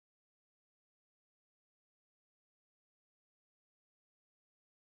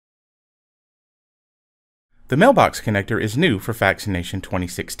The Mailbox connector is new for Faxination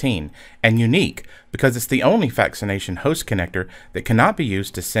 2016 and unique because it's the only Faxination host connector that cannot be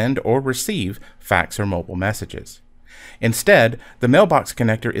used to send or receive fax or mobile messages. Instead, the Mailbox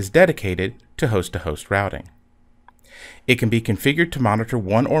connector is dedicated to host-to-host routing. It can be configured to monitor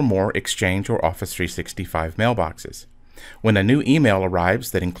one or more Exchange or Office 365 mailboxes. When a new email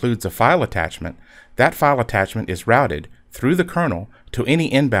arrives that includes a file attachment, that file attachment is routed through the kernel to any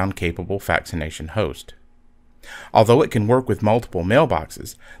inbound capable Faxination host. Although it can work with multiple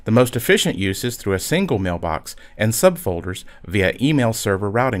mailboxes, the most efficient use is through a single mailbox and subfolders via email server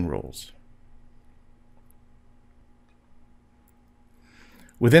routing rules.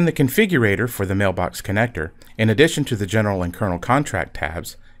 Within the configurator for the Mailbox connector, in addition to the General and Kernel Contract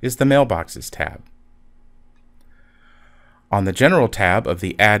tabs, is the Mailboxes tab. On the General tab of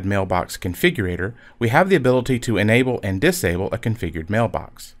the Add Mailbox Configurator, we have the ability to enable and disable a configured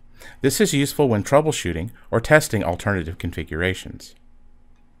mailbox. This is useful when troubleshooting or testing alternative configurations.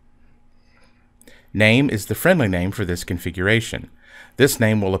 Name is the friendly name for this configuration. This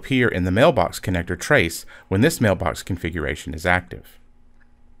name will appear in the Mailbox connector trace when this mailbox configuration is active.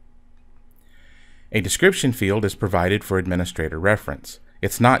 A description field is provided for administrator reference.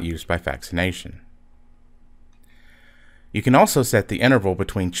 It's not used by Faxination. You can also set the interval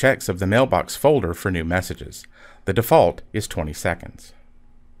between checks of the Mailbox folder for new messages. The default is 20 seconds.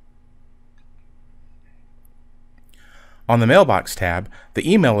 On the Mailbox tab, the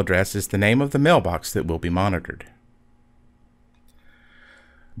email address is the name of the mailbox that will be monitored.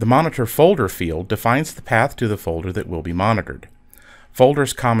 The Monitor Folder field defines the path to the folder that will be monitored.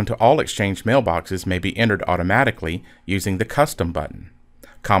 Folders common to all Exchange mailboxes may be entered automatically using the Custom button.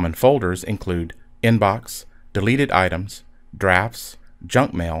 Common folders include Inbox, Deleted Items, Drafts,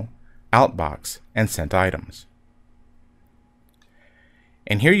 Junk Mail, Outbox, and Sent Items.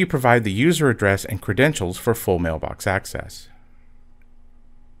 And here you provide the user address and credentials for full mailbox access.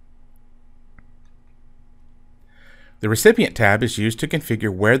 The Recipient tab is used to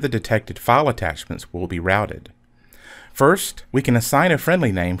configure where the detected file attachments will be routed. First, we can assign a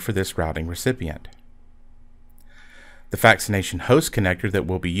friendly name for this routing recipient. The Faxination host connector that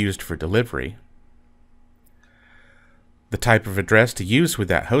will be used for delivery, the type of address to use with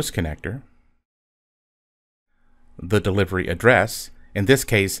that host connector, the delivery address, in this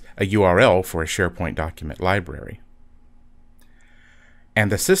case a URL for a SharePoint document library, and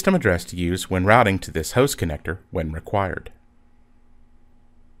the system address to use when routing to this host connector when required.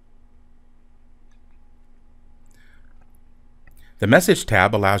 The Message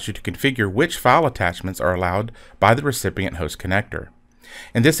tab allows you to configure which file attachments are allowed by the recipient host connector.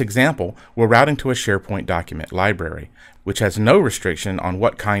 In this example, we're routing to a SharePoint document library, which has no restriction on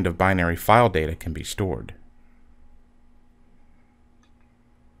what kind of binary file data can be stored.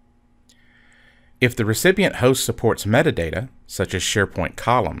 If the recipient host supports metadata, such as SharePoint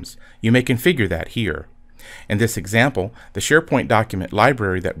columns, you may configure that here. In this example, the SharePoint document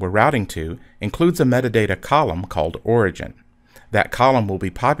library that we're routing to includes a metadata column called Origin. That column will be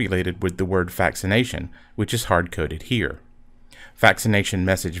populated with the word Faxination, which is hard-coded here. Faxination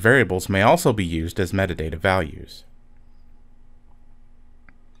message variables may also be used as metadata values.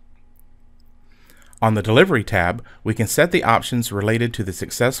 On the Delivery tab, we can set the options related to the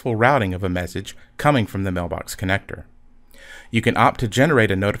successful routing of a message coming from the Mailbox connector. You can opt to generate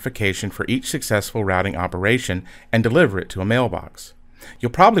a notification for each successful routing operation and deliver it to a mailbox.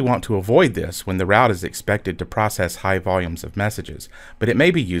 You'll probably want to avoid this when the route is expected to process high volumes of messages, but it may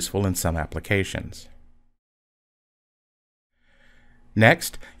be useful in some applications.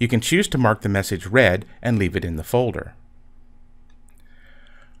 Next, you can choose to mark the message read and leave it in the folder.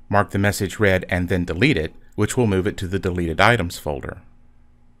 Mark the message read and then delete it, which will move it to the Deleted Items folder.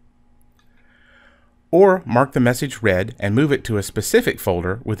 Or mark the message read and move it to a specific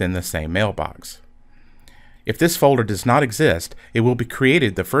folder within the same mailbox. If this folder does not exist, it will be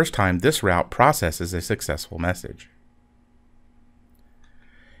created the first time this route processes a successful message.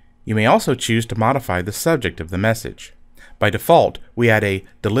 You may also choose to modify the subject of the message. By default, we add a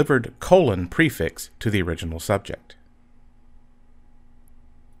delivered : prefix to the original subject.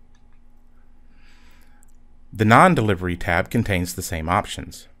 The Non-Delivery tab contains the same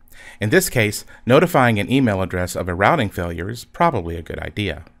options. In this case, notifying an email address of a routing failure is probably a good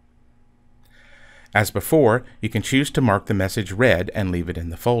idea. As before, you can choose to mark the message read and leave it in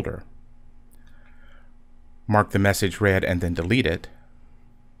the folder. Mark the message read and then delete it.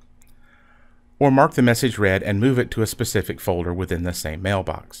 Or mark the message read and move it to a specific folder within the same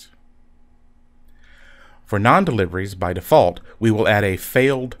mailbox. For non-deliveries, by default, we will add a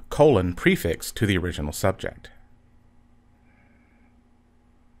failed : prefix to the original subject.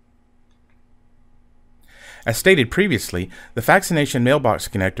 As stated previously, the Faxination Mailbox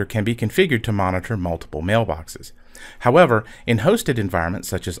connector can be configured to monitor multiple mailboxes. However, in hosted environments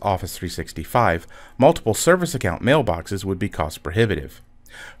such as Office 365, multiple service account mailboxes would be cost prohibitive.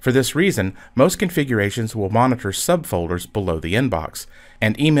 For this reason, most configurations will monitor subfolders below the inbox,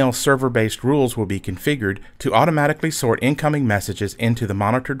 and email server-based rules will be configured to automatically sort incoming messages into the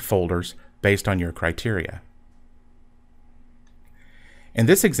monitored folders based on your criteria. In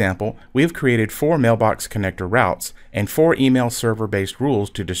this example, we have created 4 mailbox connector routes and 4 email server-based rules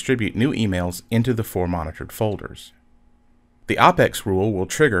to distribute new emails into the 4 monitored folders. The OPEX rule will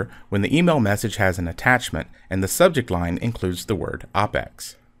trigger when the email message has an attachment and the subject line includes the word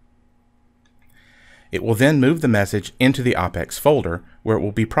OPEX. It will then move the message into the OPEX folder where it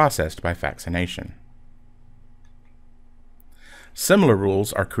will be processed by Faxination. Similar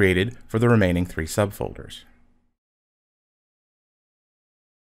rules are created for the remaining 3 subfolders.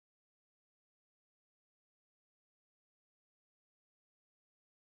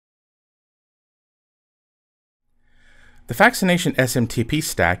 The Faxination SMTP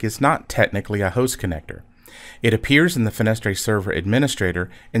Stack is not technically a host connector. It appears in the Fenestre Server Administrator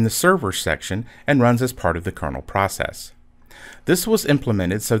in the Servers section and runs as part of the kernel process. This was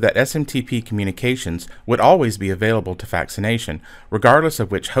implemented so that SMTP communications would always be available to Faxination, regardless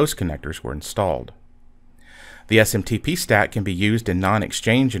of which host connectors were installed. The SMTP Stack can be used in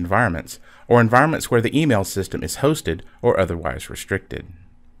non-exchange environments, or environments where the email system is hosted or otherwise restricted.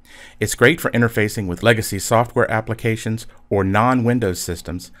 It's great for interfacing with legacy software applications or non-Windows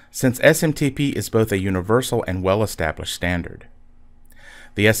systems, since SMTP is both a universal and well-established standard.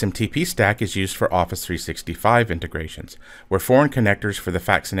 The SMTP Stack is used for Office 365 integrations, where foreign connectors for the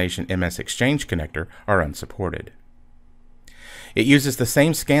Faxination MS Exchange connector are unsupported. It uses the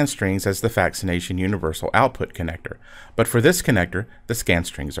same scan strings as the Faxination Universal Output connector, but for this connector, the scan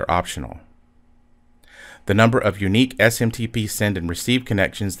strings are optional. The number of unique SMTP send and receive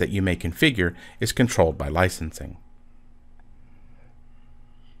connections that you may configure is controlled by licensing.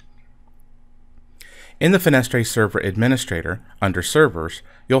 In the Fenestre Server Administrator, under Servers,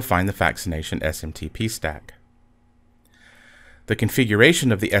 you'll find the Faxination SMTP Stack. The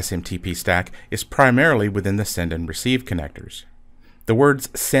configuration of the SMTP Stack is primarily within the send and receive connectors. The words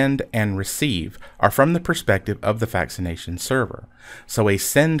send and receive are from the perspective of the Faxination server, so a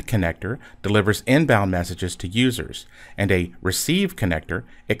send connector delivers inbound messages to users, and a receive connector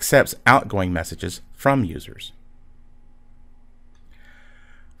accepts outgoing messages from users.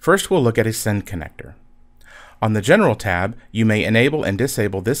 First, we'll look at a send connector. On the General tab, you may enable and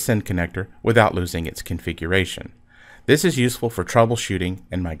disable this send connector without losing its configuration. This is useful for troubleshooting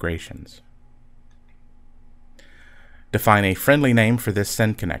and migrations. Define a friendly name for this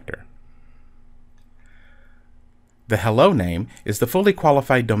send connector. The hello name is the fully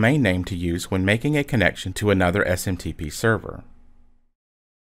qualified domain name to use when making a connection to another SMTP server.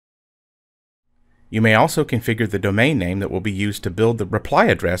 You may also configure the domain name that will be used to build the reply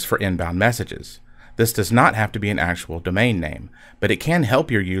address for inbound messages. This does not have to be an actual domain name, but it can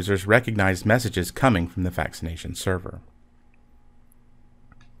help your users recognize messages coming from the Faxination server.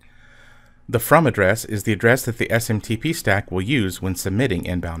 The from address is the address that the SMTP Stack will use when submitting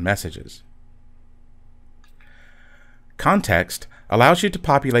inbound messages. Context allows you to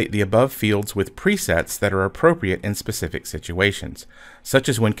populate the above fields with presets that are appropriate in specific situations, such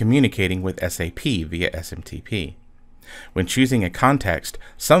as when communicating with SAP via SMTP. When choosing a context,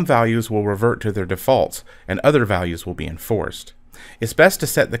 some values will revert to their defaults and other values will be enforced. It's best to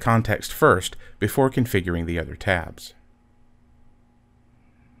set the context first before configuring the other tabs.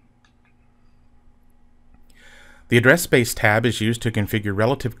 The Address Space tab is used to configure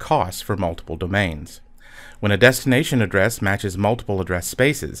relative costs for multiple domains. When a destination address matches multiple address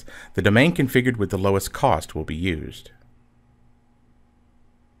spaces, the domain configured with the lowest cost will be used.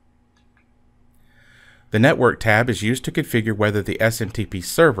 The Network tab is used to configure whether the SMTP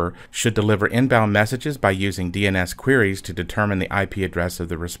server should deliver inbound messages by using DNS queries to determine the IP address of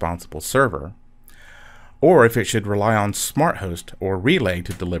the responsible server, or if it should rely on SmartHost or Relay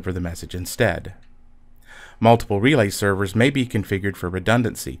to deliver the message instead. Multiple relay servers may be configured for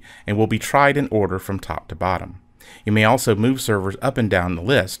redundancy and will be tried in order from top to bottom. You may also move servers up and down the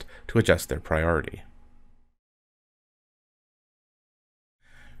list to adjust their priority.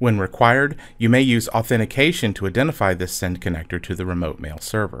 When required, you may use authentication to identify this send connector to the remote mail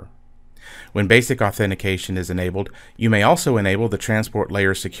server. When basic authentication is enabled, you may also enable the transport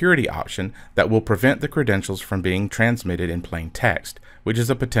layer security option that will prevent the credentials from being transmitted in plain text, which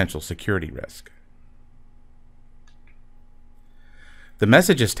is a potential security risk. The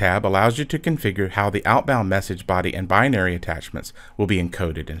Messages tab allows you to configure how the outbound message body and binary attachments will be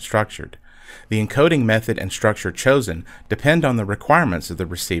encoded and structured. The encoding method and structure chosen depend on the requirements of the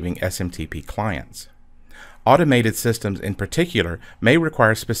receiving SMTP clients. Automated systems in particular may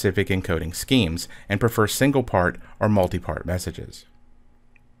require specific encoding schemes and prefer single-part or multi-part messages.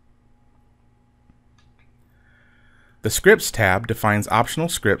 The Scripts tab defines optional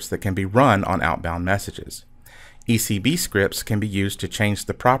scripts that can be run on outbound messages. ECB scripts can be used to change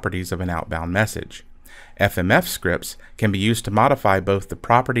the properties of an outbound message. FMF scripts can be used to modify both the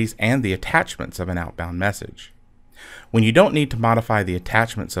properties and the attachments of an outbound message. When you don't need to modify the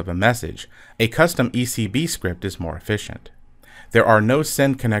attachments of a message, a custom ECB script is more efficient. There are no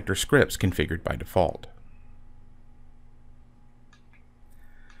send connector scripts configured by default.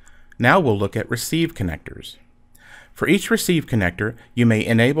 Now we'll look at receive connectors. For each receive connector, you may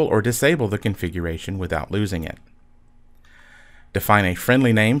enable or disable the configuration without losing it. Define a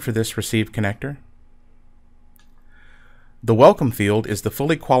friendly name for this receive connector. The welcome field is the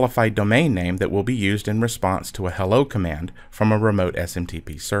fully qualified domain name that will be used in response to a hello command from a remote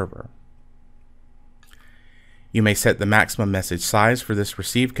SMTP server. You may set the maximum message size for this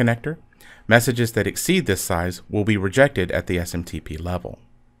receive connector. Messages that exceed this size will be rejected at the SMTP level.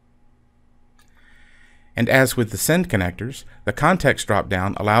 And as with the send connectors, the context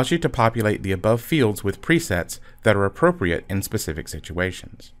drop-down allows you to populate the above fields with presets that are appropriate in specific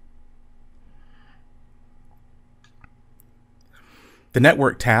situations. The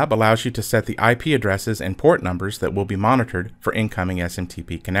Network tab allows you to set the IP addresses and port numbers that will be monitored for incoming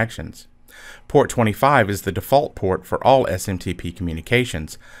SMTP connections. Port 25 is the default port for all SMTP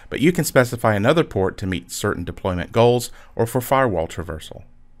communications, but you can specify another port to meet certain deployment goals or for firewall traversal.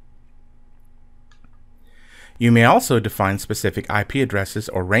 You may also define specific IP addresses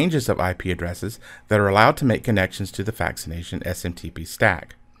or ranges of IP addresses that are allowed to make connections to the Faxination SMTP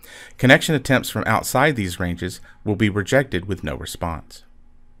stack. Connection attempts from outside these ranges will be rejected with no response.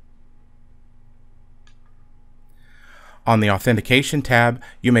 On the Authentication tab,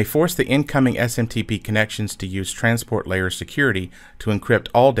 you may force the incoming SMTP connections to use transport layer security to encrypt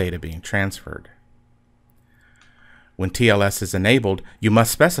all data being transferred. When TLS is enabled, you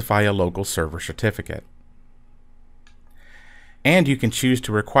must specify a local server certificate. And you can choose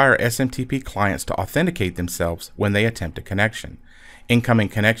to require SMTP clients to authenticate themselves when they attempt a connection. Incoming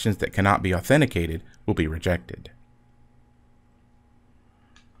connections that cannot be authenticated will be rejected.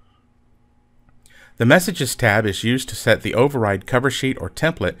 The Messages tab is used to set the override cover sheet or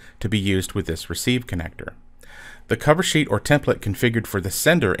template to be used with this receive connector. The cover sheet or template configured for the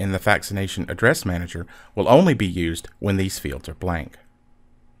sender in the Faxination Address Manager will only be used when these fields are blank.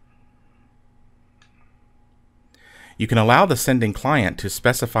 You can allow the sending client to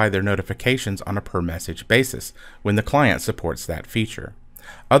specify their notifications on a per-message basis when the client supports that feature.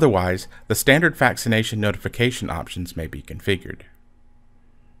 Otherwise, the standard Faxination notification options may be configured.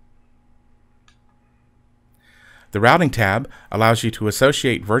 The Routing tab allows you to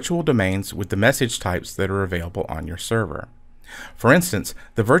associate virtual domains with the message types that are available on your server. For instance,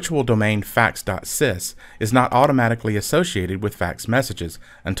 the virtual domain fax.sys is not automatically associated with fax messages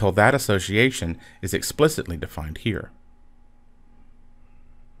until that association is explicitly defined here.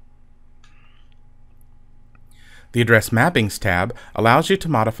 The Address Mappings tab allows you to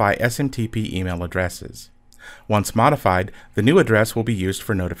modify SMTP email addresses. Once modified, the new address will be used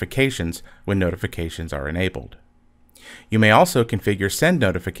for notifications when notifications are enabled. You may also configure send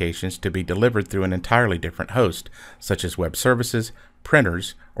notifications to be delivered through an entirely different host, such as web services,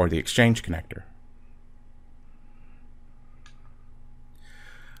 printers, or the Exchange connector.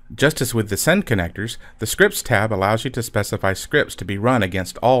 Just as with the send connectors, the Scripts tab allows you to specify scripts to be run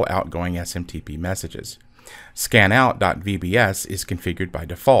against all outgoing SMTP messages. Scanout.vbs is configured by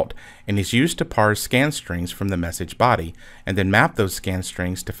default and is used to parse scan strings from the message body and then map those scan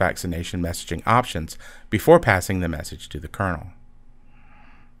strings to Faxination messaging options before passing the message to the kernel.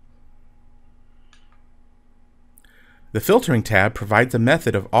 The Filtering tab provides a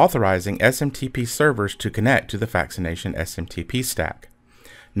method of authorizing SMTP servers to connect to the Faxination SMTP stack.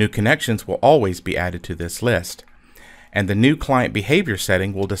 New connections will always be added to this list, and the new client behavior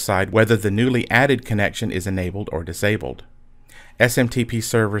setting will decide whether the newly added connection is enabled or disabled. SMTP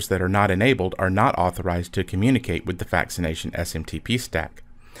servers that are not enabled are not authorized to communicate with the Faxination SMTP stack.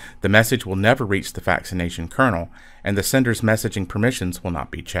 The message will never reach the Faxination kernel, and the sender's messaging permissions will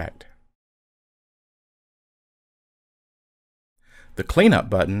not be checked. The Cleanup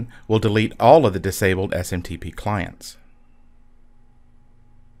button will delete all of the disabled SMTP clients.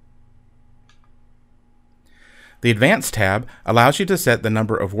 The Advanced tab allows you to set the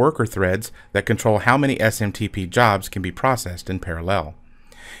number of worker threads that control how many SMTP jobs can be processed in parallel.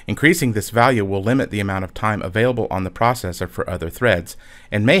 Increasing this value will limit the amount of time available on the processor for other threads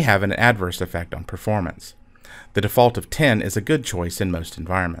and may have an adverse effect on performance. The default of 10 is a good choice in most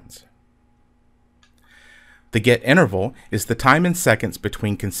environments. The get interval is the time in seconds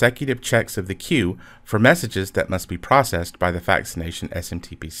between consecutive checks of the queue for messages that must be processed by the Faxination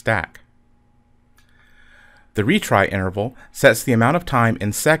SMTP stack. The retry interval sets the amount of time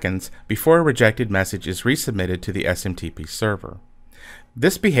in seconds before a rejected message is resubmitted to the SMTP server.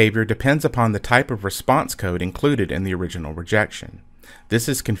 This behavior depends upon the type of response code included in the original rejection. This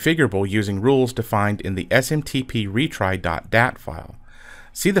is configurable using rules defined in the SMTP retry.dat file.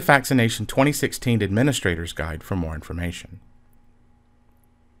 See the Faxination 2016 Administrator's Guide for more information.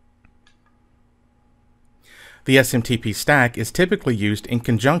 The SMTP stack is typically used in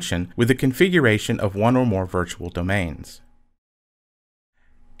conjunction with the configuration of one or more virtual domains.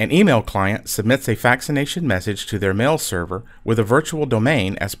 An email client submits a Faxination message to their mail server with a virtual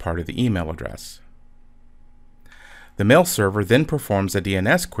domain as part of the email address. The mail server then performs a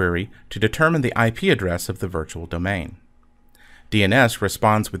DNS query to determine the IP address of the virtual domain. DNS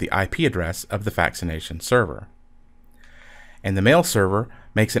responds with the IP address of the Faxination server. And the mail server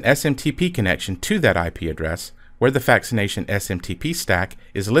makes an SMTP connection to that IP address where the Faxination SMTP stack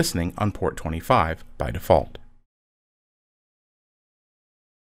is listening on port 25 by default.